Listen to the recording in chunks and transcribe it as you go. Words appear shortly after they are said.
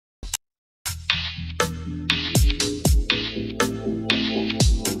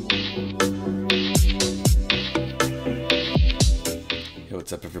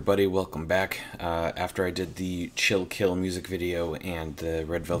What's up, everybody? Welcome back. After I did the Chill Kill music video and the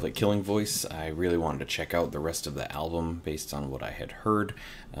Red Velvet Killing Voice, I really wanted to check out the rest of the album based on what I had heard,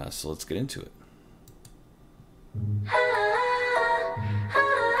 so let's get into it.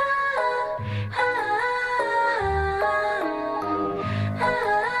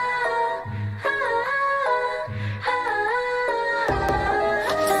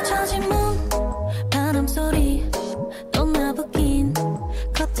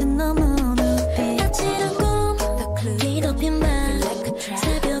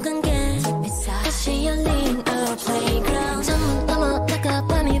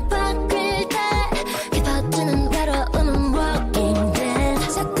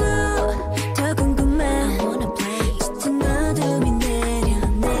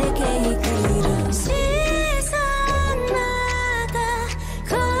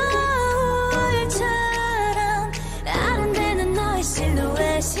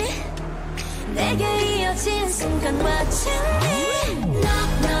 내게 이어진 순간 마침내 Knock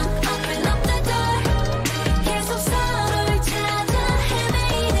knock open up the door 계속 서로를 찾아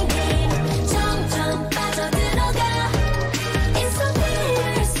헤매이는 길 점점 빠져들어가 It's so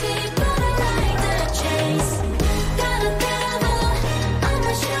bittersweet but I like the chase Got a devil on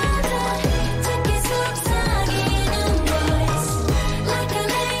my shoulder 듣기 속삭이는 voice Like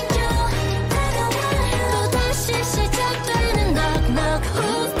an angel 다가와 또다시 시작되는 knock knock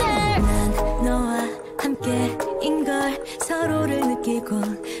who's there 너와 함께인걸 서로를 느끼고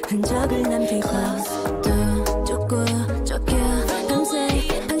흔적을 남기고 또 쫓고 쫓겨 밤새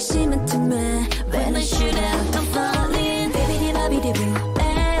방심한 틈에 When I shoot out I'm falling 비비디바비디부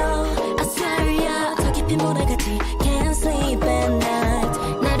에어 I swear yeah 더 깊이 몰아가지 Can't sleep at night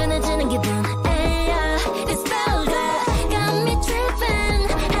나른해지는 기분 에야 It's better got me tripping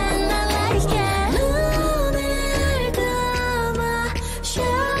and I like it 눈을 감아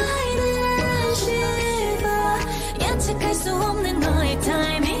예측할 수 없는 너의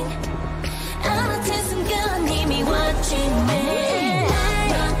타이밍 알아챈 순간 이미 watching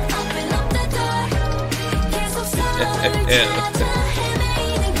Open up the door 계속 서로를 찾아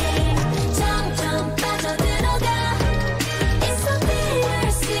헤매이는 길 점점 빠져들어가 It's so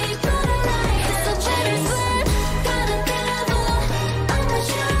bittersweet but I like it It's so bittersweet Got a devil on my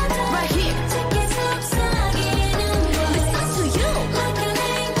shoulder Right here 듣기 속삭이는 voice Listen to you like an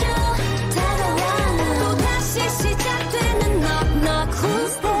angel 다가와 또다시 시작되는 knock knock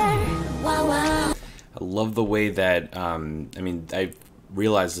who's there wow wow I love the way that, I mean, I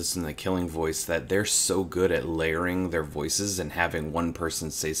realized this in the Killing Voice, that they're so good at layering their voices and having one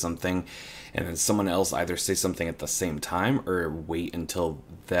person say something and then someone else either say something at the same time or wait until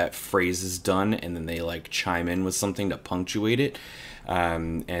that phrase is done and then they like chime in with something to punctuate it.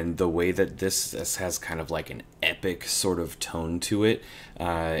 And the way that this has kind of like an epic sort of tone to it,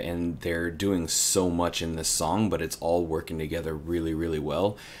 and they're doing so much in this song, but it's all working together really, really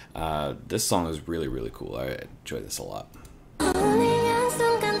well. This song is really, really cool. I enjoy this a lot.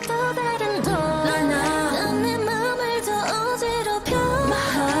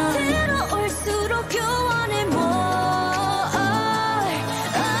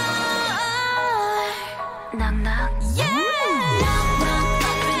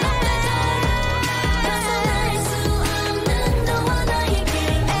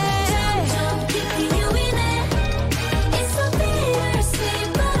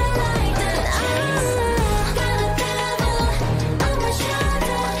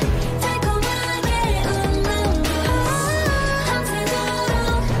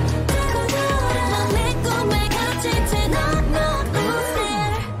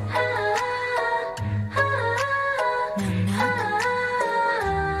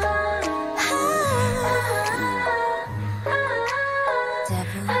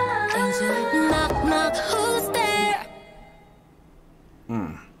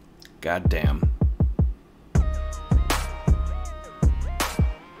 God damn. I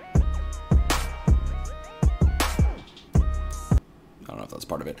don't know if that's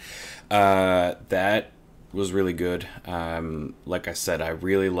part of it. That was really good. Like I said, I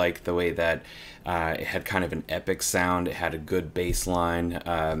really like the way that it had kind of an epic sound. It had a good bass line.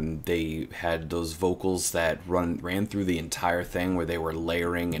 They had those vocals that ran through the entire thing where they were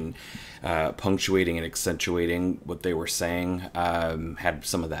layering and punctuating and accentuating what they were saying. Had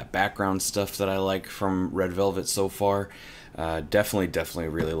some of that background stuff that I like from Red Velvet so far. Definitely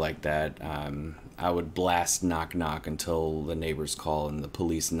really like that. I would blast Knock Knock until the neighbors call and the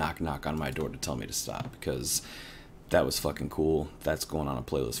police knock on my door to tell me to stop, because that was fucking cool. That's going on a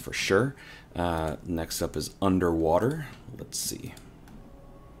playlist for sure. Next up is Underwater. Let's see.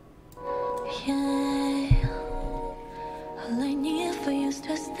 Yeah. All I need for you is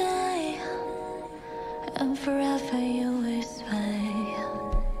to stay, and forever you will sway.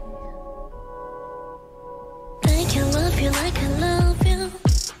 I can love you like I love you.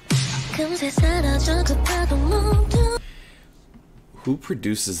 금세 사라져 그 파도 모두. Who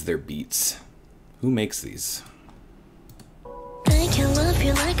produces their beats? Who makes these? I can love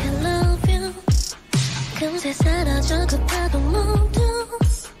you like I love you. 금세 사라져 그 파도 모두.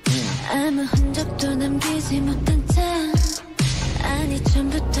 아무 흔적도 남기지 못한 채 아니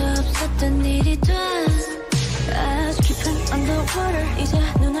처음부터 없었던 일이 돼. 아주 깊은 underwater 이제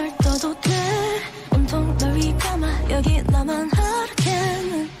눈을 떠도 돼. 온통 널 위감아 여기 나만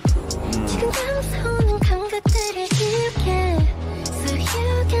하라게는 지금 감싸오는 감각들을 기억해. So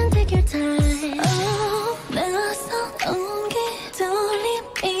you can take your time. Oh, 내가 써놓은 게 떠올림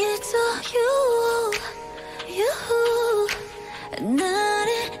It's all you, you. 나를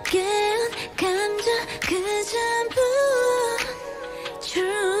깨운 감정 그 전부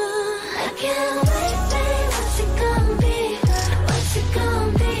True. I can't wait, babe. What's it gonna be? What's it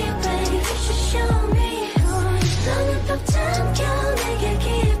gonna be, babe? You should show me. 너는 꼭 잠겨 내게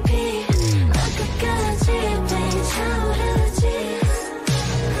깊이 끝까지, babe. 차오르지.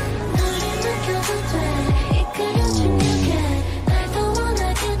 너를 느껴도 돼. 이끌려준 내게 날 더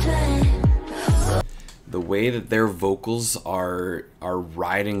원하게 돼. The way that their vocals are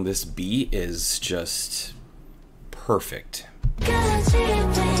riding this beat is just perfect. 끝까지,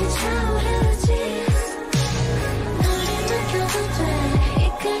 babe. 차오르지. 너를 느껴도 돼.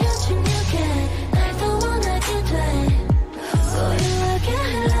 이끌려준 내게 날 더 원하게 돼. 고요하게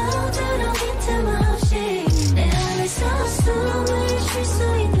흘러들어 빈틈 없이 내 안에서 숨을 쉴 수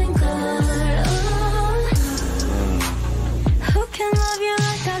있는 걸. Who can love you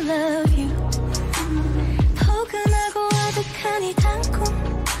like I love you? 포근하고 아득한 이 단콤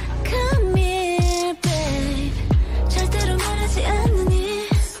Come here, babe. 절대로 말하지 않으니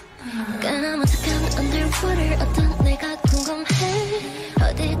까마득한 underwater 어떤 내가 궁금해.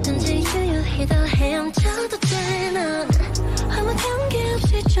 어디든지 유유히 더 헤엄쳐도 돼. 난 아무 경계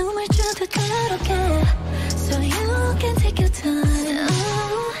없이 춤을 춰도 그렇게 So you can take your time.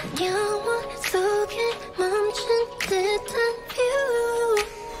 Oh, 영원 속에 멈춘 듯한 view.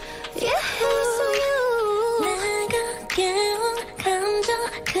 Yeah, so you. 내가 깨운 감정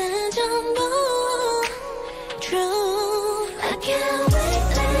그 전부 True. I can't wait,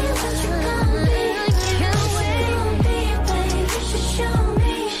 babe. What you gonna be? Can't wait, babe. You should show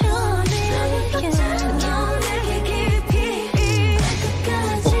me. 너는 또 잠겨 내게 깊이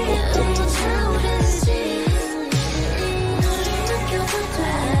끝까지, babe. 차오르지. 너를 느껴도 돼.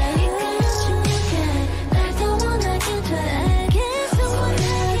 이끌려준 내게 날 더 원하게 돼. 계속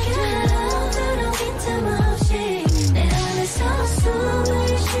고요하게 흘러들어 빈틈 없이 내 안에서 숨을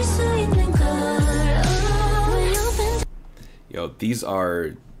쉴 수 있는 걸. Yo, this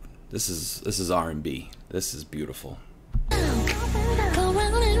is R&B. This is beautiful. Go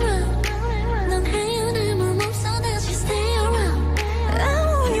round and round. 넌 헤어를 멈춰 다시 stay around. I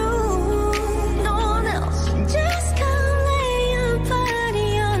want you, no one else. Just come lay your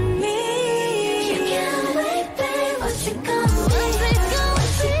body on me. You can't wait, babe. What's it gonna be?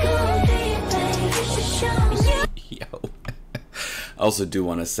 What's it gonna be, babe? You should show me. Yo. I also do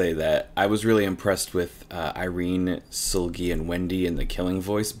want to say that I was really impressed with Irene, Sulgi, and Wendy in the Killing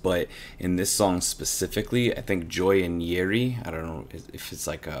voice, but in this song specifically, I think Joy and Yeri, I don't know if it's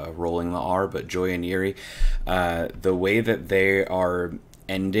like rolling the R, but Joy and Yeri, the way that they are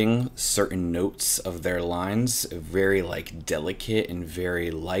ending certain notes of their lines, very like delicate and very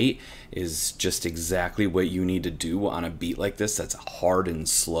light, is just exactly what you need to do on a beat like this that's hard and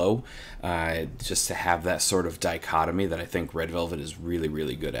slow, just to have that sort of dichotomy that I think Red Velvet is really,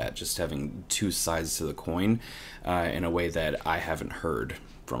 really good at, just having two sides to the coin in a way that I haven't heard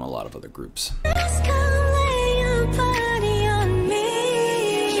from a lot of other groups. Just come lay your body on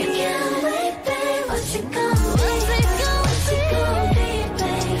me. You can't wait, babe. What's it gonna be? What's it gonna be,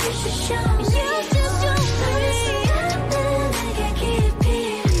 babe? You should show me. You just show me. 내게 깊이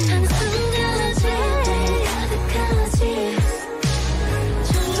한순간까지 가득하지.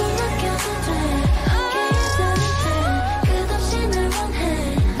 전부 느껴도 돼. 계산이 돼. 끝없이 날 원해.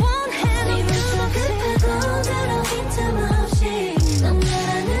 네 맘속 급하고 들어 빈틈 없이 넌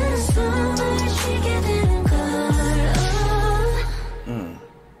나라는 숨을 쉬게 되는 걸.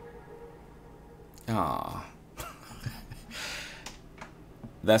 Ah.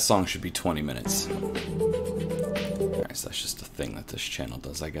 That song should be 20 minutes. Alright, so that's just a thing that this channel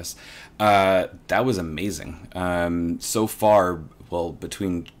does, I guess. That was amazing. So far, well,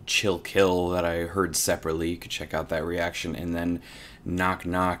 between Chill Kill that I heard separately, you could check out that reaction, and then Knock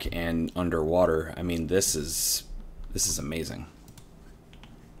Knock and Underwater, I mean, this is This is amazing.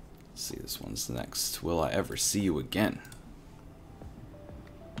 Let's see, this one's next. Will I Ever See You Again?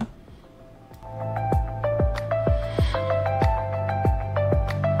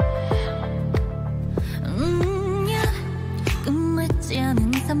 끝맺지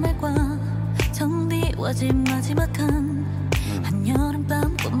않은 3말과 정비워진 마지막한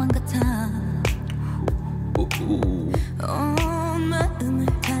한여름밤 꽃만 같아. 온 마음을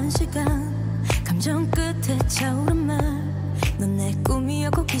단시간 감정 끝에 차오른 말 넌 내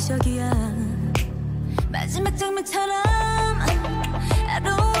꿈이었고 기적이야. 마지막 장면처럼 I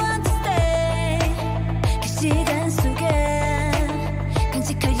don't want to stay. 그 시간 속에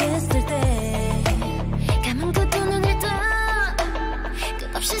간직할 yesterday. 감은 그 두 눈을 떠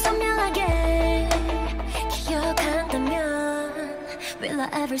끝없이 선명하게 기억한다면 Will I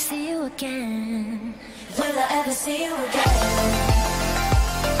ever see you again? Will I ever see you again?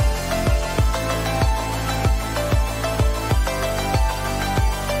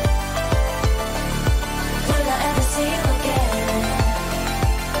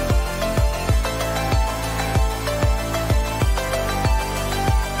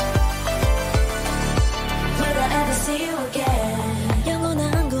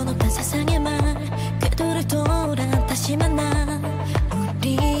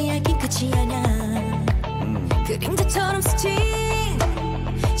 그림자처럼 스친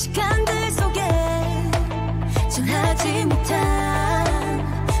시간들 속에 전하지 못한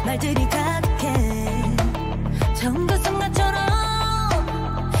말들이 가득해. 처음과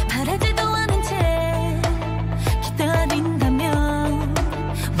성나처럼 바라지도 않은 채 기다린다면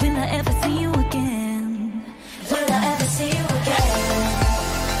Will I ever see you again? Will I ever see you again?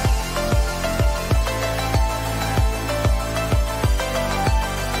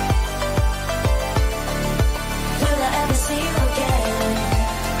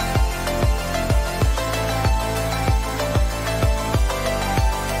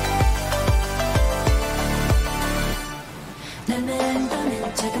 날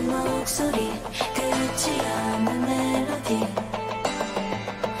맴도는 작은 목소리 끝이 없는 멜로디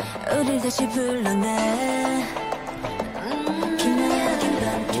우릴 다시 불러내. 기나긴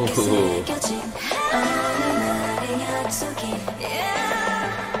밤 깊게 새겨진 어느 날의 약속이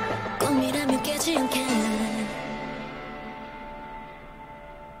꿈이라면 깨지 않게.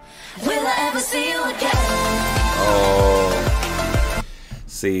 Will I ever see you again?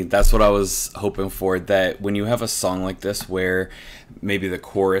 See, that's what I was hoping for. That when you have a song like this, where maybe the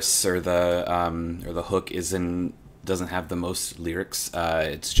chorus or the hook doesn't have the most lyrics,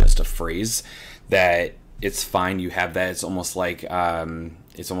 it's just a phrase, that it's fine. You have that. It's almost like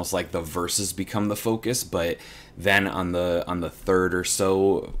the verses become the focus, but then on the third or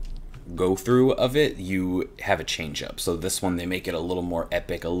so go through of it, you have a change up. So this one, they make it a little more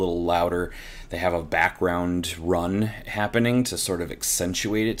epic, a little louder. They have a background run happening to sort of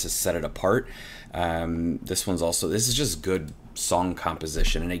accentuate it, to set it apart. This is just good song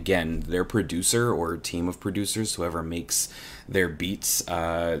composition. And again, their producer or team of producers, whoever makes their beats,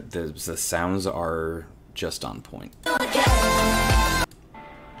 the sounds are just on point. Will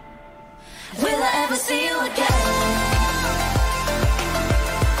I ever see you again?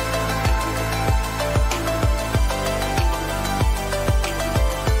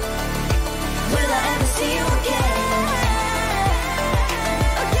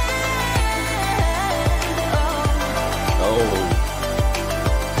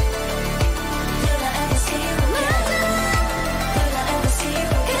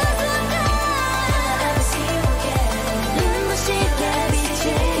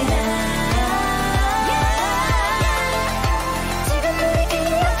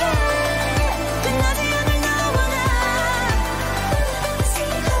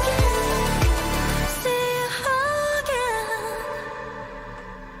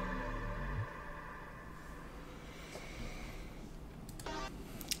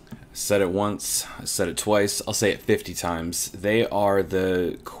 Said it once, I said it twice, I'll say it 50 times. They are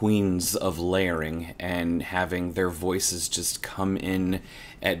the queens of layering and having their voices just come in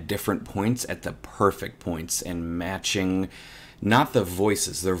at different points, at the perfect points, and matching, not the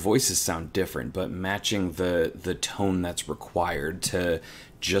voices, their voices sound different, but matching the tone that's required to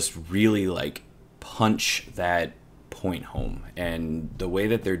just really like punch that point home. And the way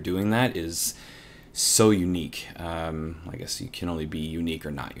that they're doing that is so unique. I guess you can only be unique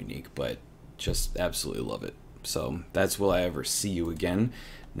or not unique, but just absolutely love it. So that's Will I Ever See You Again.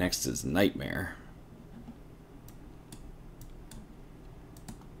 Next is Nightmare.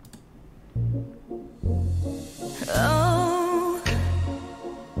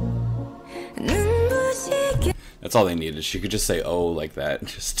 That's all they needed. She could just say "oh" like that.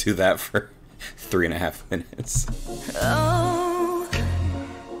 Just do that for 3.5 minutes. Oh,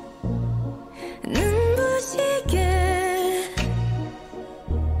 눈부시게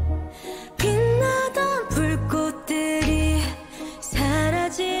빛나던 불꽃들이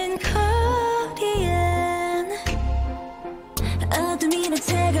사라진 거리엔 어둠이란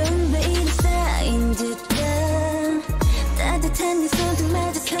차가운 베일이 쌓인 듯한 따뜻한 네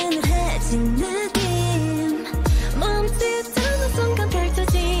손등마저 서늘해진 느낌 멈칫하는 순간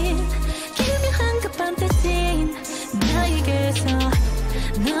펼쳐진 기묘한 그 판타진 나에게서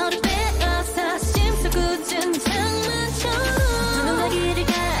너를 빼앗아 심술궂은 장난처럼 누군가 길을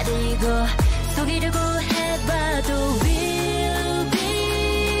가리고 속이려고 해봐도 We'll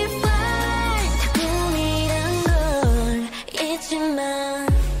be fine 다 꿈이란 걸 잊지만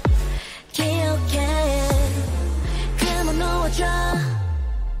기억해 그만 놓아줘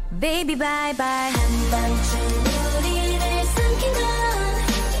Baby bye bye 한밤중 우리를 삼킨 건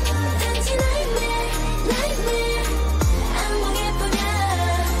단지 nightmare nightmare 악몽일 뿐이야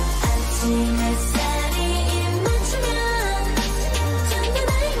아침 햇살이 입 맞추면 전부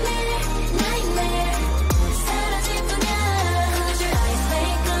nightmare nightmare 사라질 뿐이야 Close your eyes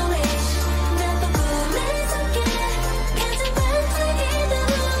make a wish 나쁜 꿈에 속해 가장 반짝이던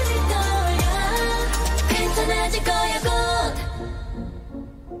우릴 떠올려 괜찮아질 거야 곧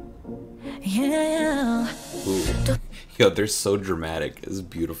Yeah. Ooh. Yo, they're so dramatic. It's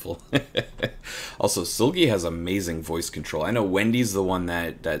beautiful. Also, Seulgi has amazing voice control. I know Wendy's the one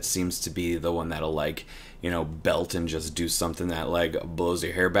that seems to be the one that'll, like, you know, belt and just do something that, like, blows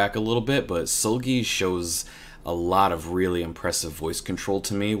your hair back a little bit, but Seulgi shows a lot of really impressive voice control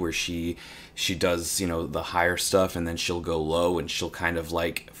to me, where she does, you know, the higher stuff and then she'll go low and she'll kind of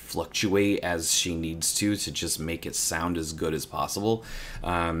like fluctuate as she needs to just make it sound as good as possible.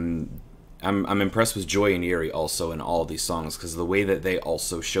 I'm impressed with Joy and Yuri also in all of these songs, because the way that they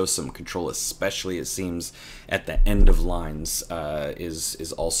also show some control, especially it seems at the end of lines,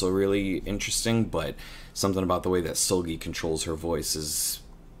 is also really interesting. But something about the way that Seulgi controls her voice is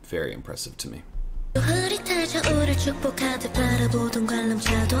very impressive to me. 흐릿해져 우릴 축복하듯 바라보던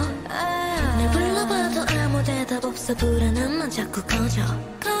관람차도 날 불러봐도 아무 대답 없어 불안함만 자꾸 커져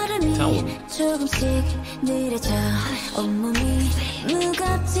걸음이 조금씩 느려져 온몸이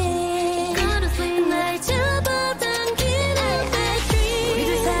무겁지 날 잡아당기는 battery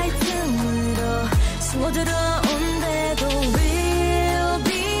우리들 사이 틈으로 숨어들어온데도 We'll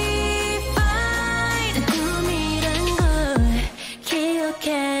be fine 꿈이란 걸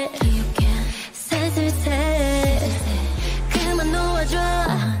기억해 그만 놓아줘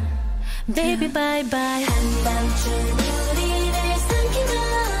Baby bye bye 한밤중 우리를 삼킨 건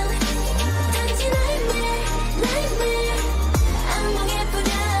단지 nightmare nightmare 악몽일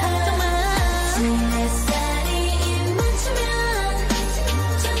뿐이야 아침 햇살이 입 맞추면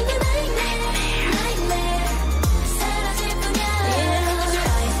전부 nightmare nightmare 사라질 뿐이야 Close your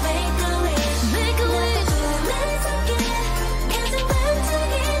eyes make a wish make a wish 꿈에 속해 가장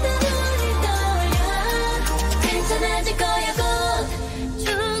반짝이던 우릴 떠올려 괜찮아질 거야 곧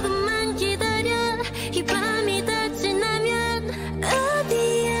조금만 기다려 이 밤이 다 지나면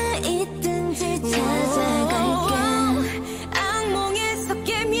어디에 있든지 찾아갈게 악몽에서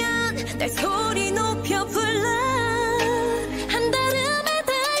깨면 날 소리 높여 불러 한달음에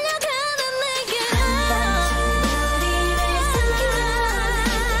달려가는 내게 한밤중 우리를 삼킨 건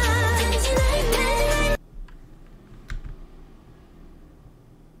단지 nightmare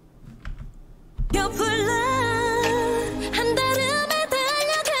불러 한달음에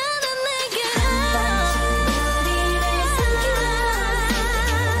달려가는 내게 한밤중 우리를 삼킨 건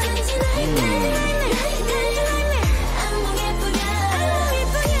단지 nightmare 악몽일 뿐이야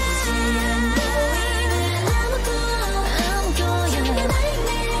빛이 안 보이는 아무것도 전부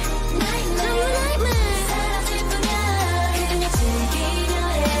nightmare 사라질 뿐이야 그냥 즐기려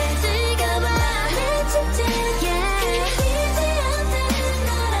해 즐겨봐 내 축제 이제 안되는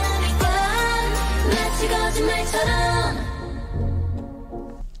거라니까 마치 거짓말처럼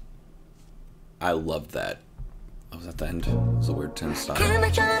I loved that. Oh, was that the end? It was a weird 10 style.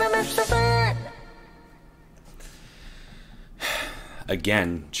 그말처럼 했어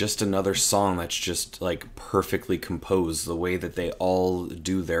Again, just another song that's just like perfectly composed. The way that they all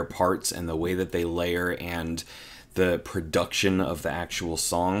do their parts and the way that they layer and the production of the actual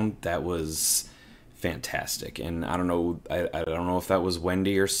song, that was fantastic. And I don't know if that was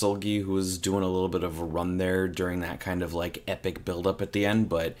Wendy or Seulgi who was doing a little bit of a run there during that kind of like epic build-up at the end,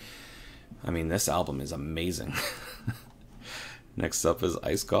 but I mean, this album is amazing. Next up is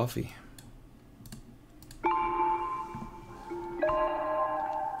Iced Coffee.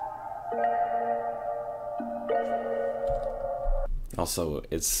 Also,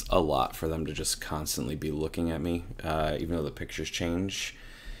 it's a lot for them to just constantly be looking at me, even though the pictures change.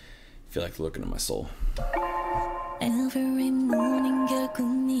 I feel like they're looking at my soul. Every morning 결국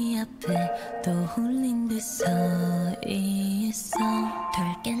네 앞에 떠올린 듯 서 있어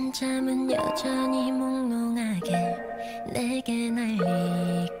덜 깬 잠은 여전히 몽롱하게 내게 날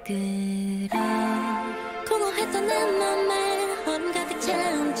이끌어 공허했던 내 맘에 얼음 가득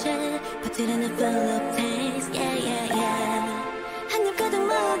차온 채 버티려는 full of taste yeah yeah yeah 한 입 가득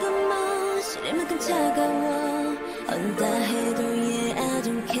먹은 뭐 시릴 만큼 차가워 언다 해도 yeah I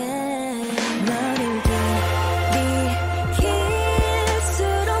don't care 너를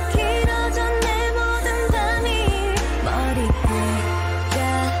길수록 길어져 내 모든 밤이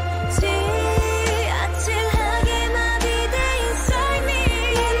머리끝까지 아찔하게 마비된 삶이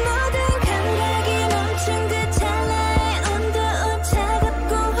내 모든 감각이 멈춘 그 찰나의 온도온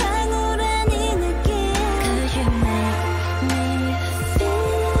차갑고 황홀한 이 느낌 Cause you make me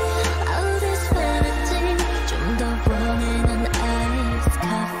feel all this fantasy 좀 더 원해 난 iced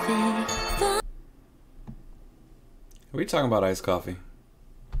coffee Are we talking about iced coffee?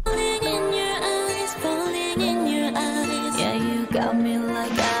 Falling in your eyes, falling in your eyes. Yeah, you got me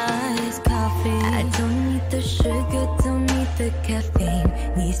like iced coffee. I don't need the sugar, don't need the caffeine.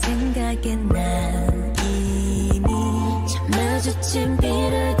 네 생각에 난 이미 참 마주친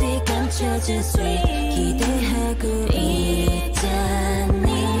비를 뒤감춰진 sweet 기대하고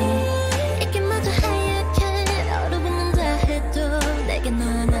있잖니. 이게 마저 하얗게 얼어붙는다 해도 내게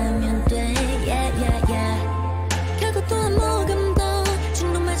너만 하면 돼. Yeah, yeah, yeah. 결국 또한 모금 더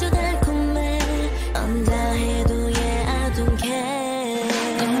진동마저 달콤해 언다 해도 yeah I don't care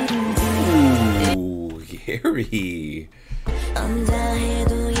Ooh, Gary. 언다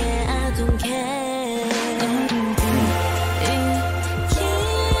해도 yeah I don't care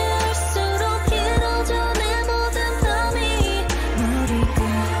길수록 길어져 내 모든 밤이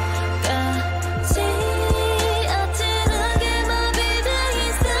머리끝까지 아찔하게 마비된 이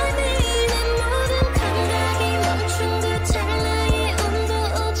삶이 내 모든 감각이 멈춘 그 찰나의 온도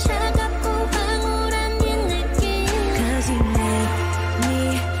차갑고 황홀한 이 느낌 Cause you make me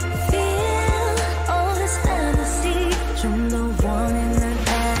feel all this fantasy 좀 더 원해 난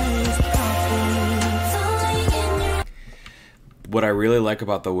iced coffee Falling in your What I really like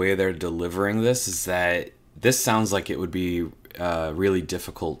about the way they're delivering this is that this sounds like it would be really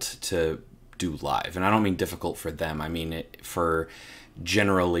difficult to do live. And I don't mean difficult for them. I mean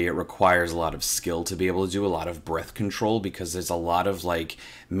generally it requires a lot of skill to be able to do a lot of breath control because there's a lot of like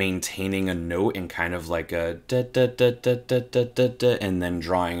maintaining a note and kind of like a da da da da da da da da and then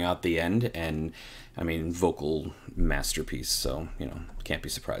drawing out the end. And I mean, vocal masterpiece. So, you know, can't be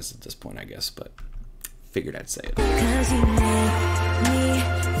surprised at this point, I guess, but figured I'd say it. Cause you make me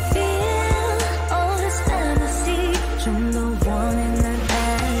feel all this fantasy 좀 더 원해 난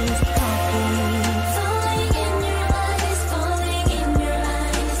iced coffee Falling in your eyes, falling in your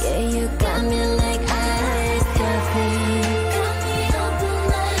eyes Yeah, you got me like iced coffee Got me up all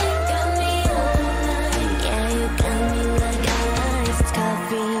night, got me up all night Yeah, you got me like iced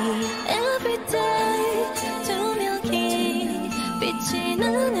coffee Every day 투명히 빛이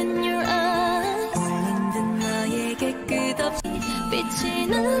나는 your eyes 걸린 듯 너에게 끝없이 빛이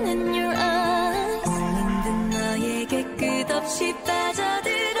나는 your eyes 걸린 듯 너에게 끝없이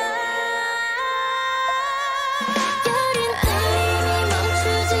빠져들어 여린 아이니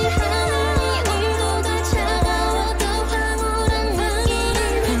멈추지 않으니 온도가 차가워도 황홀한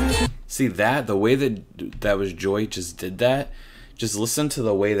느낌 See that? The way that was Joy just did that. Just listen to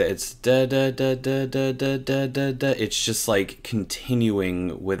the way that it's da da da da da da da da da. It's just like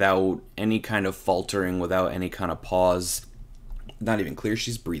continuing without any kind of faltering, without any kind of pause. Not even clear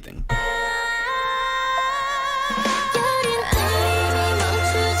she's breathing. 여린 아이니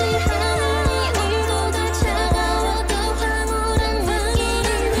멈추지 않으니 온도가 차가워도 황홀한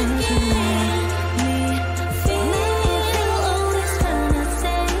느낌 Feel all this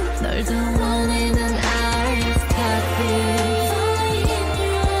fantasy 널 더 원해 난 iced coffee Falling in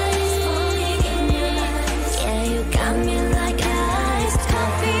your eyes, falling in your eyes Yeah, you got me like iced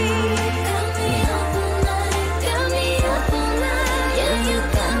coffee Got me up all night, got me up all night Yeah, you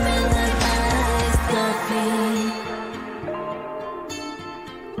got me like iced coffee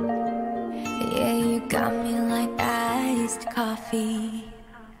Yeah, you got me like iced coffee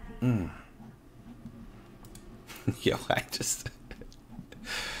Yo,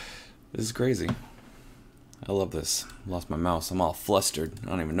 this is crazy. I love this. Lost my mouse. I'm all flustered. I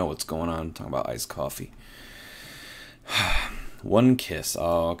don't even know what's going on. I'm talking about iced coffee. One kiss.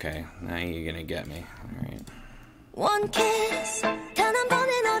 Oh, okay. Now you're gonna get me. All right. One kiss 단 한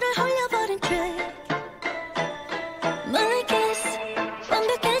번에 너를 홀려버린 trick My kiss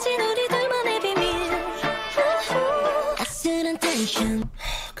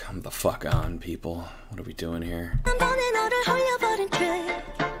fuck on, people. What are we doing here? 한 번에 너를 홀려버린 trick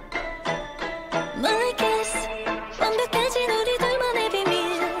My kiss 완벽해진 우리 둘만의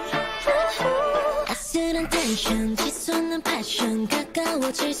비밀 아슬한 텐션 치솟는 패션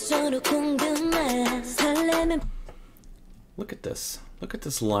가까워질수록 궁금해 설레는 Look at this. Look at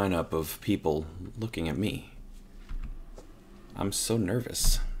this lineup of people looking at me. I'm so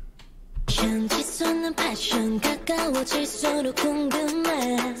nervous. 치솟는 패션 가까워질수록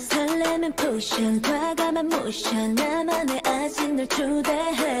궁금해 설레는 포션 과감한 모션 나만의 아직 널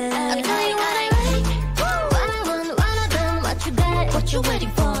초대해 I'll tell you what I like What I want, what I done, what you got What you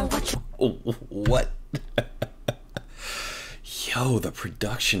waiting for, what you Oh, what? Yo, the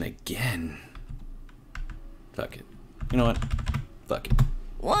production again. Fuck it. You know what? Fuck it.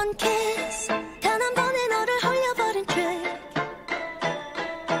 One kiss 단 한 번에 너를 홀려버린 trick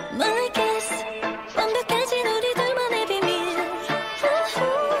My kiss 완벽해진 우리 둘만의 비밀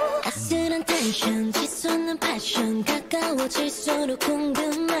아슬한 텐션 치솟는 패션 가까워질수록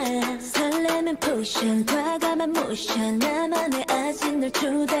궁금해 설레는 포션 과감한 모션 나만의 아직 널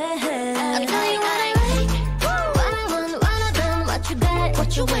초대해 I'll tell you what I like What I want, what I done, what you got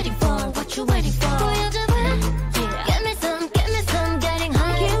What you waiting for, what you waiting for 보여줘봐 Get me some, getting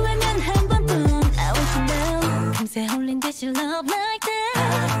high 기회면 한 번뿐 I want you now 금세 홀린 듯이 love like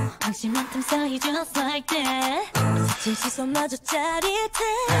that 당신만큼 사이 just like that 스친 시선마저 짜릿해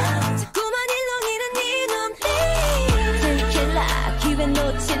자꾸만 일렁이는 네 눈빛 들킬라 기회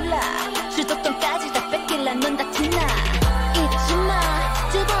놓칠라 주도권까지 다 뺏길라 넌 다 티나 잊지마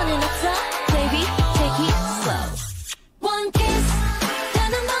두 번은 없어 Baby take it slow One kiss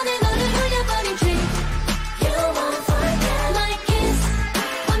단 한 번에 너를 흘려버린 trick You won't forget My kiss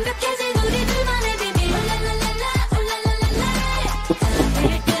완벽해진 우리 둘만의 비밀 랄랄랄라 랄랄랄라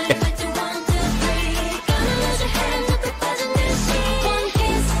Everything to 1, 2, 3 Gonna lose your hand 또 빠진 듯이 One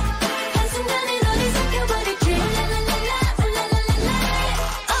kiss 한순간에 너를 삼켜버릴 trick 랄랄랄라 랄랄랄라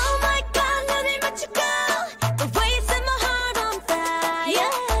Oh my god 너를 맞추고 The way you set my heart on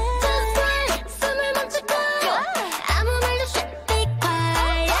fire Just like 숨을 멈추고 아무 말도 shut be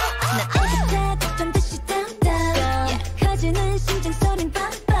quiet 난 어색해 듯이 down 커지는 심장 소린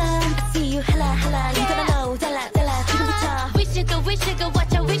빵빵 I see you hala hala 이거나 no 달라 달라 지금부터 We should go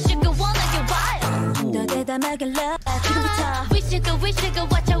watch out we should go wanna get wild 더 대담하게 love 지금부터 We should go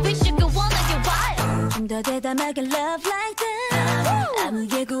watch out we should go wanna get wild 더 대담하게 love like that 아무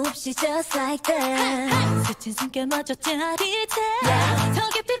예고 없이 just like that 스친 숨결마저 짜릿해 더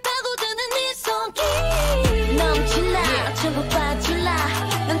깊이 파고드는 네 손길 넘칠라 전부 빠질라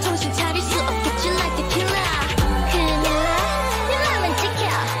넌 정신 차릴 수 없겠지 like the killer 큰일 나네 맘은 지켜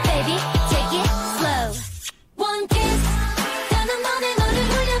Baby take it slow One kiss 단 한 번에 너를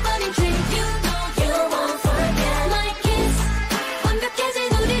흘려버린 trick You know you won't forget My kiss 완벽해진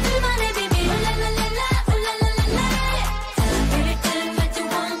우리 둘만의 비밀 랄랄랄라 랄랄랄라 Everything went to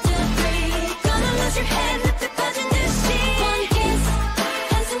 1, 2, 3 Gonna lose your hand 늪에 빠진 듯이 One kiss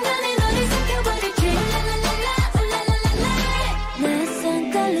한순간에 너를 삼켜버릴 trick 랄랄랄라 랄랄랄라 낯선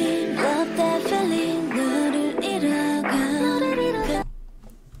떨림 Love that feeling 너를 잃어가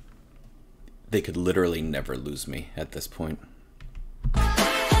They could literally never lose me at this point.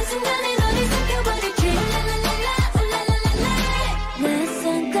 한순간에 너를 삼켜버릴 trick 랄랄랄라 랄랄랄라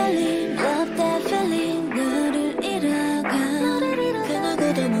낯선 떨림 Love that feeling 너를 잃어가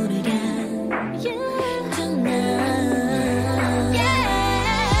그나고도 모르게 Tonight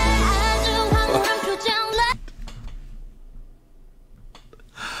아주 황홀한 표정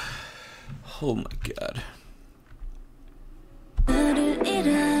Oh my god. 너를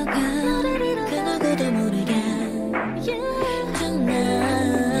잃어가 그나고도 모르게 Tonight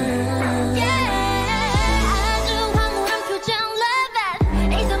아주 황홀한 표정 Love that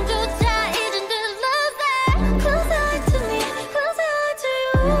이성조차 잊은 듯 lose that Closer to me, closer to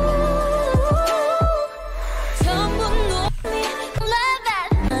you 전부 놓니 Love that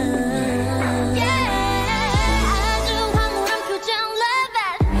아주 황홀한 표정 Love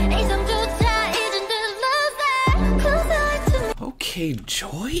that 이성조차 잊은 듯 lose that Closer to me Okay,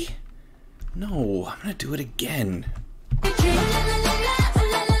 Joy? No, I'm gonna do it again.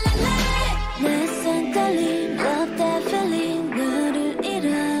 낯선 떨림 Love that feeling 너를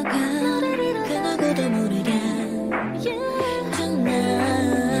잃어가 그나고도 모르게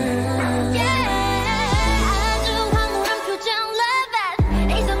Tonight 아주 황홀한 표정 Love that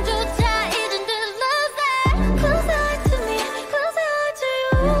이성조차 잊은 듯 lose that Closer to me, closer to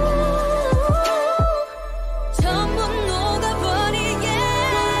you 전부 녹아버리게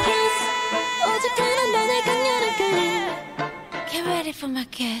Kiss 오직 단 한 번의 강렬한 끌림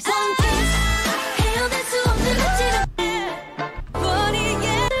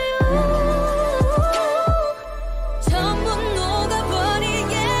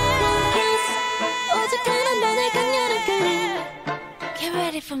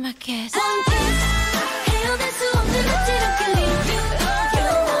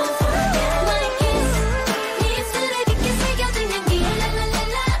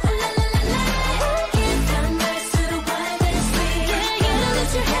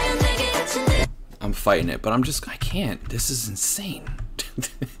fighting it, but I can't. This is insane.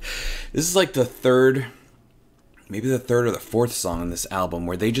 This is like the third, maybe the third or the fourth song on this album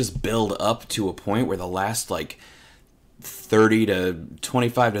where they just build up to a point where the last like 30 to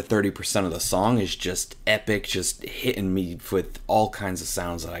 25 to 30% of the song is just epic, just hitting me with all kinds of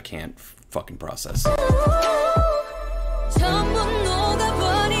sounds that I can't fucking process.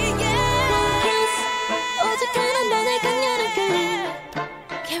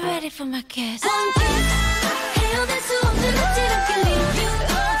 Get ready for my kiss. One kiss. 헤어날 수 없는 어찌란 끌림.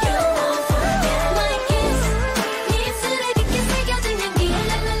 You won't forget my kiss. 네 입술에 깊게 새겨진 향기.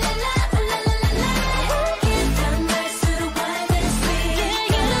 La la la la la la la la. 깊은 말수록 wild and sweet.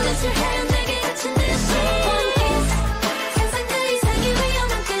 여러 빛을 헤어 내게 갇힌 듯이. One kiss. 상상 그 이상이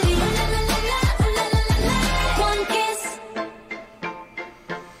위험한 끌림. La la la la la la la la. One kiss.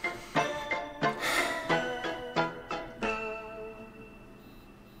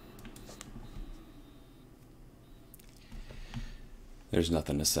 There's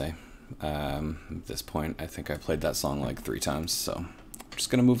nothing to say. At this point, I think I played that song like 3 times, so I'm just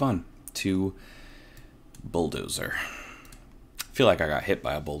gonna move on to Bulldozer. I feel like I got hit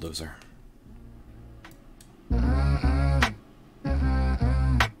by a bulldozer.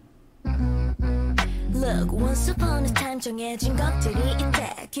 Look, once upon a time 정해진 것들이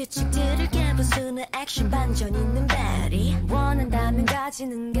있대. 규칙들을 깨부수는 액션 반전 있는 베리. 원한다면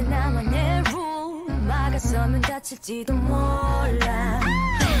가지는 게 나만의 rule. 막아서면 다칠지도 몰라.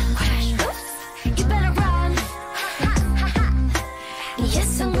 You better run. 네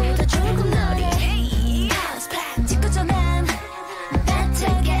예상보다 조금 느려. House pack 찍고 전엔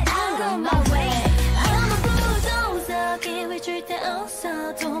better get out of my way. I'm a bulldozer. 기회 줄 데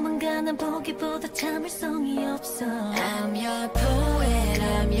없어. 도망가는 보기보다 참을성이 없어. I'm your poet,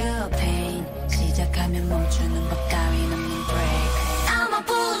 I'm your pain. 시작하면 멈추는 법 따윈 없는 break. I'm a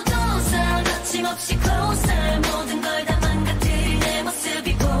bulldozer. 거침없이 closer. 모든 걸 다 망가뜨릴 내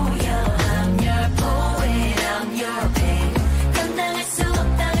모습이 보여. I'm your poet, I'm your pain. 감당할 수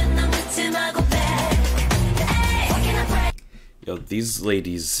없다면 넌 그쯤하고 back. Hey, what can I break? Yo, these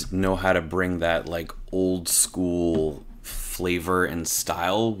ladies know how to bring that like old school flavor and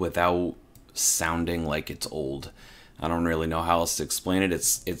style without sounding like it's old. I don't really know how else to explain it.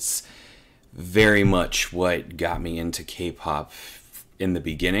 It's very much what got me into K-pop in the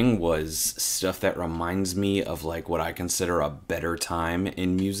beginning, was stuff that reminds me of like what I consider a better time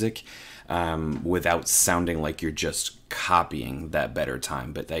in music, without sounding like you're just copying that better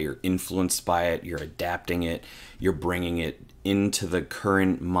time, but that you're influenced by it, you're adapting it, you're bringing it into the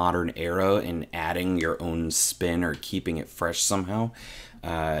current modern era and adding your own spin or keeping it fresh somehow.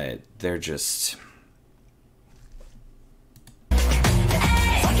 They're just...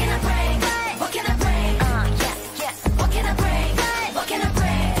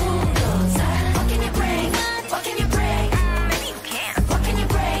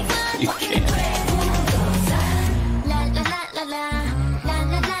 You can't.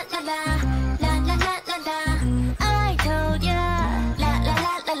 I told ya.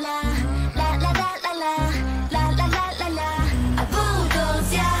 I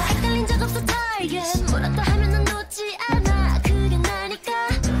bulldoze ya. 헷갈린 적 없어 target. 뭐라도 하면은 놓지 않아. 그게 나니까.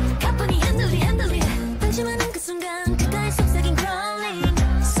 가뿐히 handle it. 방심하는 그 순간 그가의 속삭인 crawling.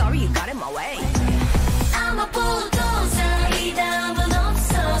 Sorry you got in my way. I'm a bulldozer. 이 다음은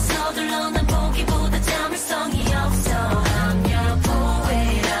없어. 서둘러 난 보기보다 참을성이 없어. I'm your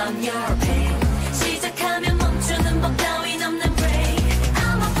poet, I'm your pain. 시작하면 멈추는 법 따윈 없는 break.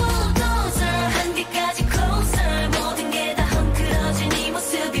 I'm a bulldozer. 한계까지 closer. 모든 게 다 헝클어진 이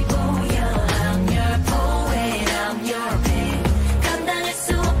모습이 보여. I'm your poet, I'm your pain. 감당할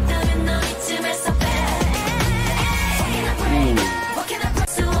수 없다면 넌 이쯤에서 back. What can I break? What can I break?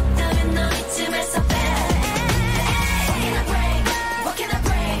 수 없다면 넌 이쯤에서 back. What can I break? What can I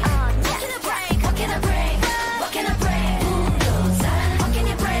break? What can I break? What can I break? What can I break? Bulldozer. What can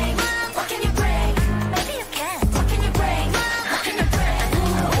you break? What can you break? Maybe you can. What can you break? What can you break?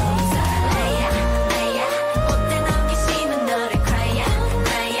 Bulldozer. 나야. 못돼 넘기시면 너를 cry야.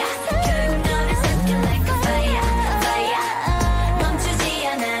 나야. 결국 너를 삼켜 like a fire. 멈추지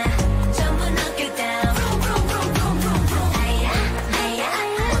않아. 전부 knock you down. 나야.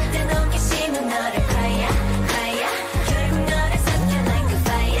 못돼 넘기시면 너를 cry야. 결국 너를 삼켜 like a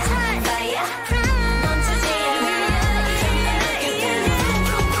fire. 멈추지 않아.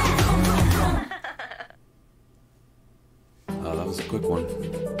 Oh, that was a quick one.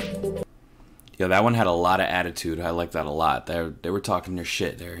 Yeah, that one had a lot of attitude. I like that a lot. They were talking their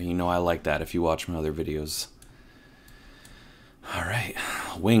shit there. You know I like that if you watch my other videos. All right,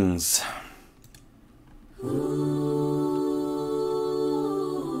 Wings.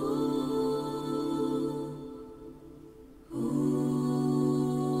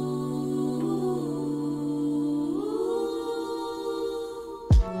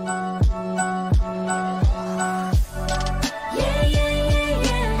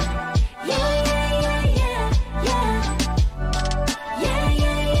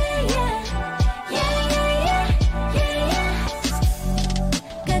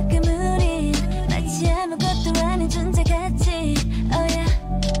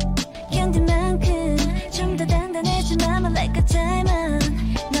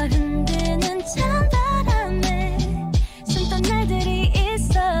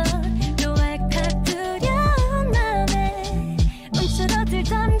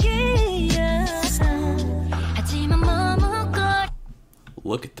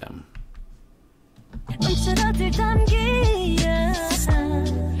 Look at them.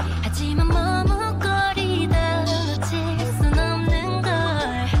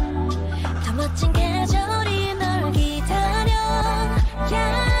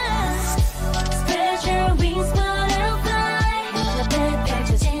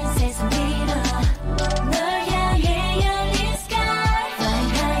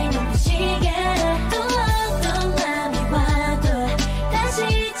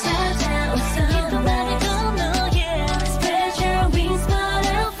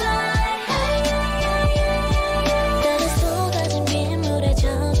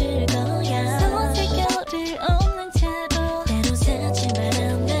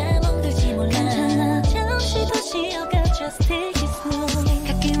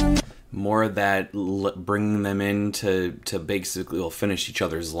 More of that bringing them in to basically, we'll finish each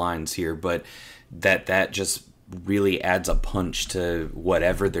other's lines here, but that just really adds a punch to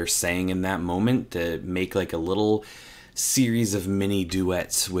whatever they're saying in that moment to make like a little series of mini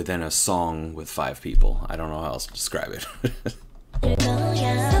duets within a song with 5 people. I don't know how else to describe it.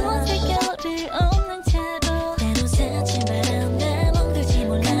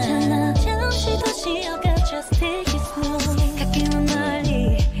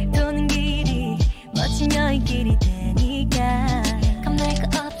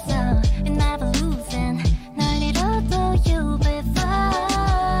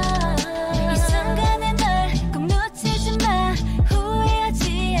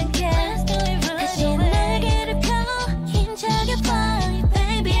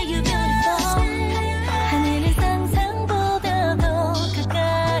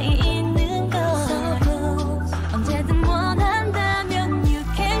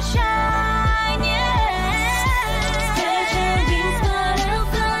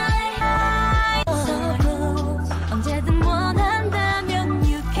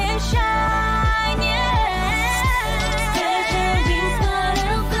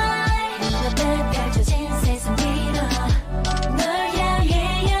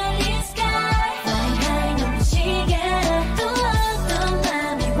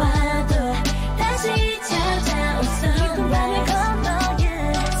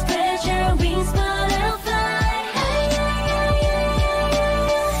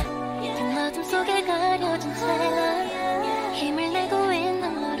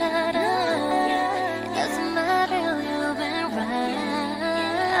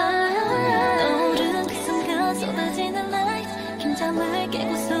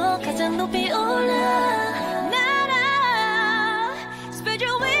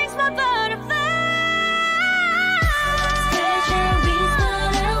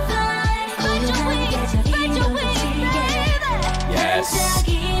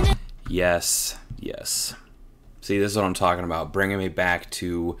 Yes, yes. See, this is what I'm talking about. Bringing me back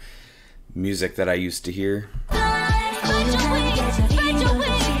to music that I used to hear.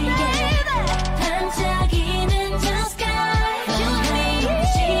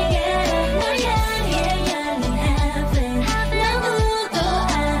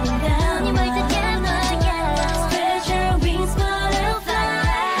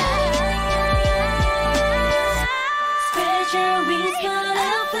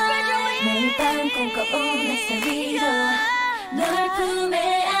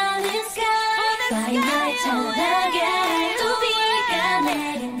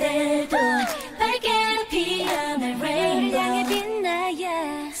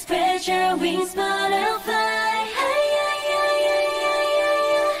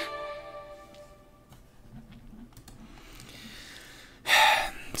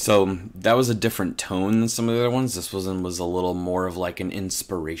 So that was a different tone than some of the other ones. This was a little more of like an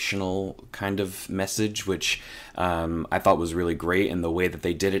inspirational kind of message, which I thought was really great. And the way that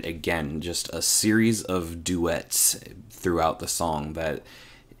they did it, again, just a series of duets throughout the song that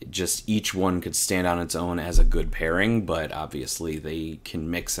just each one could stand on its own as a good pairing, but obviously they can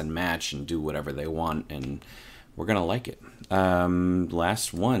mix and match and do whatever they want, and we're gonna like it.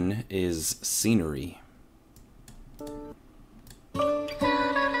 Last one is Scenery.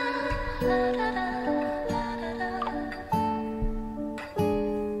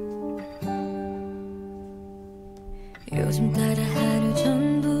 요즘 따라 하루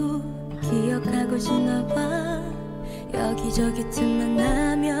전부 기억하고 지나와 여기저기 틈만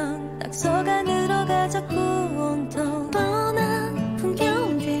나면 낙서가 늘어가자꾸 온통 뻔한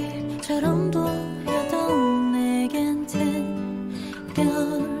풍경들처럼 보여던 내겐 특별해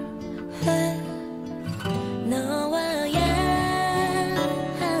너와의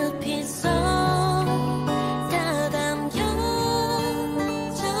하피송 다 담겨져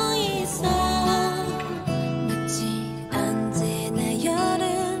있어 마치 언제나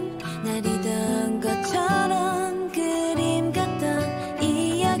여름 날이던 것처럼 그림 같던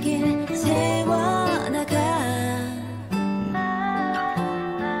이야기를 세워나가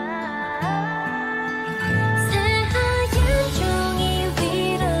새하얀 종이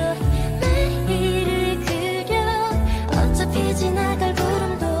위로 내일을 그려 어차피 지나갈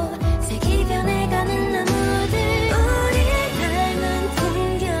구름도 색이 변해가는 나무들 우리 닮은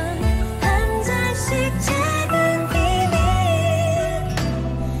풍경 한 장씩 작은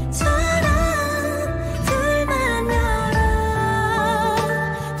비밀처럼 둘만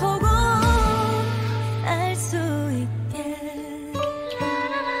열어보고 알 수 있게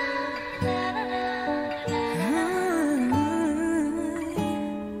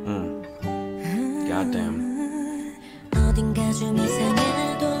Goddamn. 어딘가 좀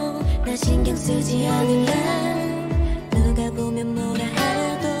이상해도 나 신경 쓰지 않을래 누가 보면 뭐라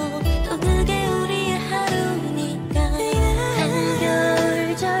해도 또 그게 우리의 하루니까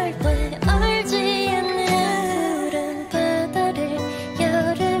한겨울 절대 얼지 않는 푸른 바다를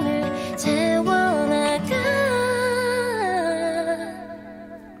여름을 채워나가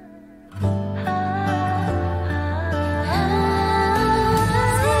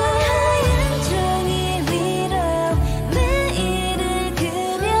새하얀 종이 위로 내일을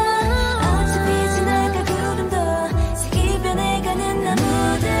그려 어차피 지나갈 구름도 색이 변해가는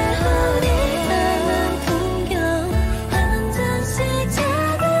나무들 우리 닮은 풍경 한 장씩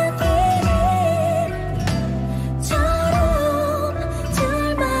작은 비밀처럼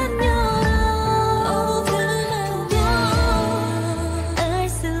둘만 열어보면 알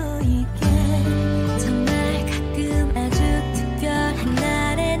수 있게 정말 가끔 아주 특별한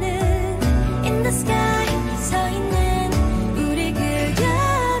날에는 In the sky 서 있는 우리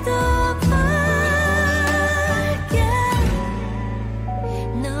그려도 볼게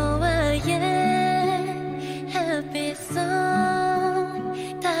너와의 햇빛송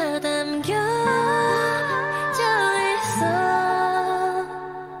다 담겨져 있어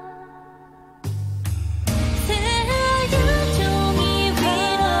새하얀 종이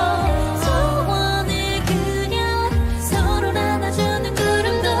위로 소원을 그려 서로를 안아주는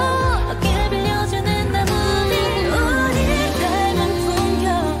구름도 어깨 빌려주는 나무들 우리 닮은 풍경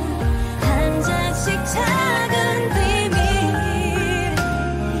한 장씩 작은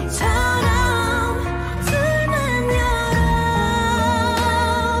비밀처럼 둘만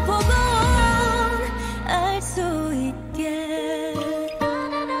열어보고 알 수 있게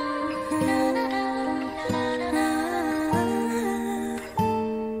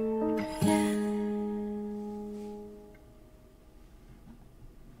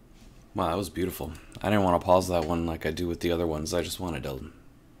Wow, that was beautiful. I didn't want to pause that one like I do with the other ones. I just wanted to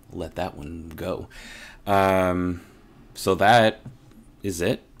let that one go. So that is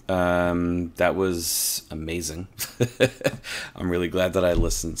it. That was amazing. I'm really glad that I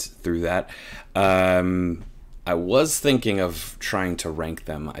listened through that. I was thinking of trying to rank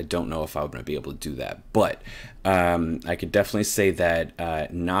them. I don't know if I'm going to be able to do that, but I could definitely say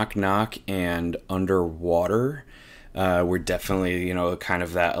that Knock Knock and Underwater were definitely, you know, kind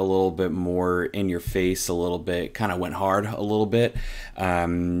of that a little bit more in your face, a little bit, kind of went hard a little bit.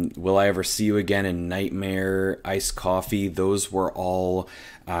 Will I Ever See You Again and Nightmare, Iced Coffee, those were all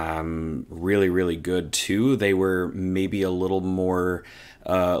really, really good too. They were maybe a little more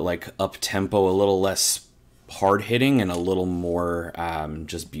like up-tempo, a little less hard-hitting and a little more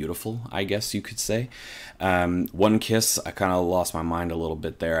just beautiful, I guess you could say. One Kiss, I kind of lost my mind a little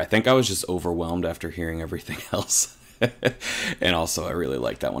bit there. I think I was just overwhelmed after hearing everything else. And also, I really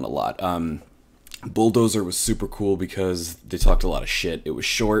liked that one a lot. Bulldozer was super cool because they talked a lot of shit. It was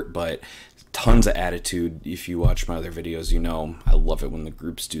short, but tons of attitude. If you watch my other videos, you know I love it when the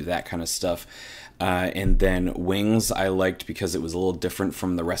groups do that kind of stuff. And then Wings I liked because it was a little different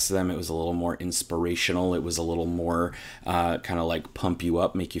from the rest of them. It was a little more inspirational. It was a little more kind of like pump you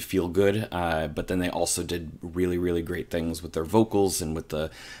up, make you feel good. But then they also did really, really great things with their vocals and with the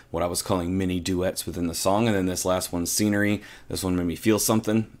what I was calling mini duets within the song. And then this last one, Scenery, this one made me feel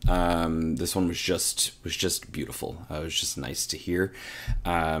something. This one was just beautiful. It was just nice to hear.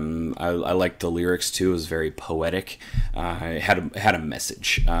 I liked the lyrics too. It was very poetic. It had a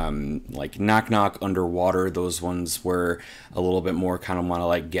message. Like Knock Knock, Underwater, those ones were a little bit more kind of want to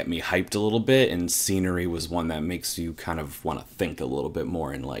like get me hyped a little bit, and Scenery was one that makes you kind of want to think a little bit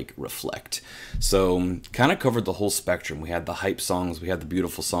more and like reflect. So kind of covered the whole spectrum. We had the hype songs, we had the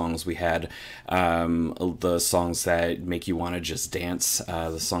beautiful songs, we had the songs that make you want to just dance,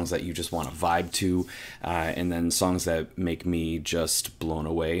 the songs that you just want to vibe to, and then songs that make me just blown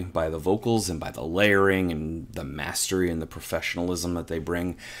away by the vocals and by the layering and the mastery and the professionalism that they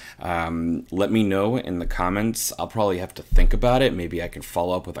bring. Let me know in the comments. I'll probably have to think about it. Maybe I can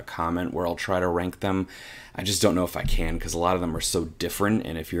follow up with a comment where I'll try to rank them. I just don't know if I can, because a lot of them are so different,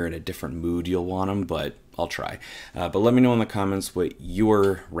 and if you're in a different mood you'll want them, but I'll try. But let me know in the comments what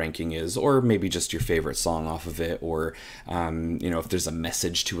your ranking is, or maybe just your favorite song off of it, or you know, if there's a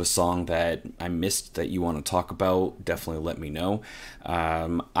message to a song that I missed that you want to talk about, definitely let me know.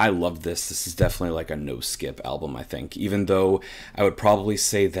 I love this. This is definitely like a no-skip album, I think, even though I would probably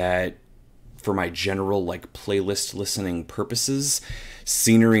say that for my general like playlist listening purposes,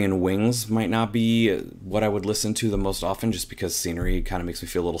 Scenery and Wings might not be what I would listen to the most often, just because Scenery kind of makes me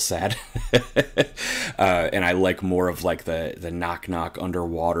feel a little sad. And I like more of like the Knock Knock,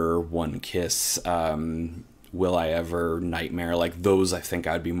 Underwater, One Kiss, Will I Ever, Nightmare, like those I think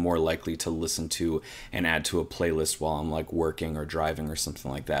I'd be more likely to listen to and add to a playlist while I'm like working or driving or something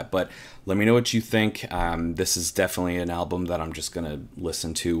like that. But let me know what you think. This is definitely an album that I'm just gonna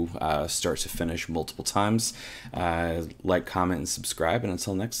listen to start to finish multiple times. Like, comment, and subscribe, and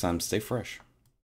until next time, stay fresh.